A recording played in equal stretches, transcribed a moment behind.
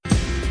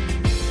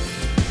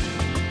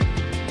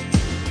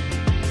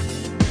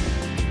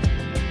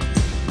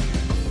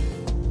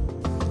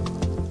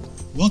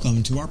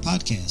Welcome to our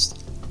podcast,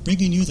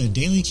 bringing you the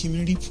daily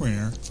community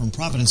prayer from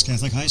Providence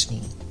Catholic High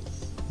School.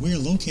 We are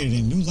located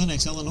in New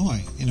Lenox,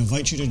 Illinois, and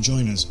invite you to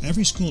join us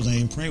every school day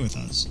and pray with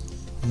us.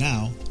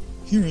 Now,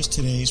 here is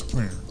today's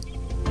prayer.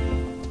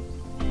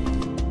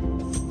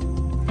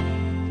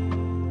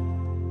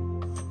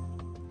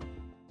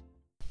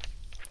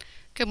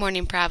 Good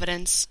morning,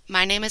 Providence.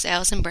 My name is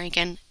Allison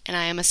Branken, and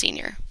I am a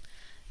senior.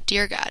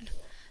 Dear God,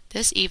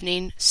 this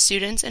evening,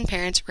 students and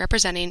parents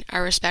representing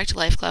our Respect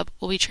Life Club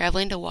will be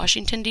traveling to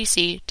Washington,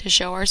 D.C. to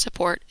show our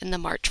support in the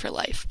March for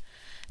Life.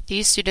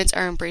 These students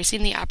are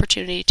embracing the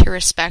opportunity to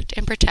respect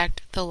and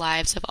protect the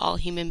lives of all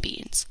human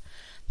beings.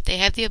 They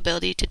have the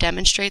ability to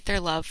demonstrate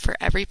their love for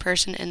every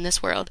person in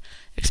this world,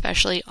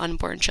 especially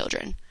unborn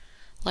children.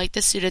 Like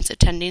the students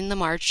attending the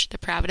march, the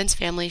Providence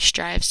family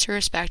strives to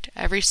respect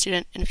every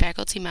student and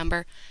faculty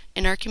member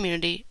in our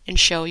community and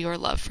show your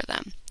love for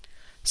them.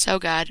 So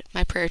God,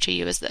 my prayer to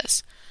you is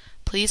this.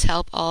 Please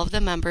help all of the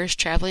members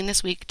traveling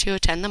this week to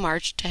attend the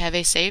march to have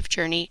a safe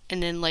journey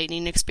and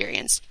enlightening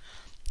experience.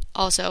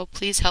 Also,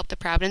 please help the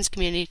Providence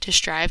community to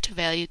strive to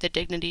value the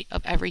dignity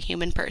of every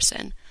human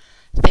person.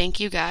 Thank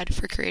you, God,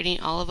 for creating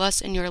all of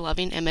us in your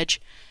loving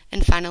image,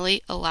 and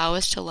finally, allow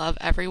us to love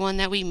everyone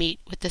that we meet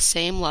with the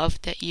same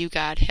love that you,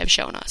 God, have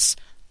shown us.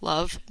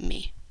 Love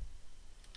me.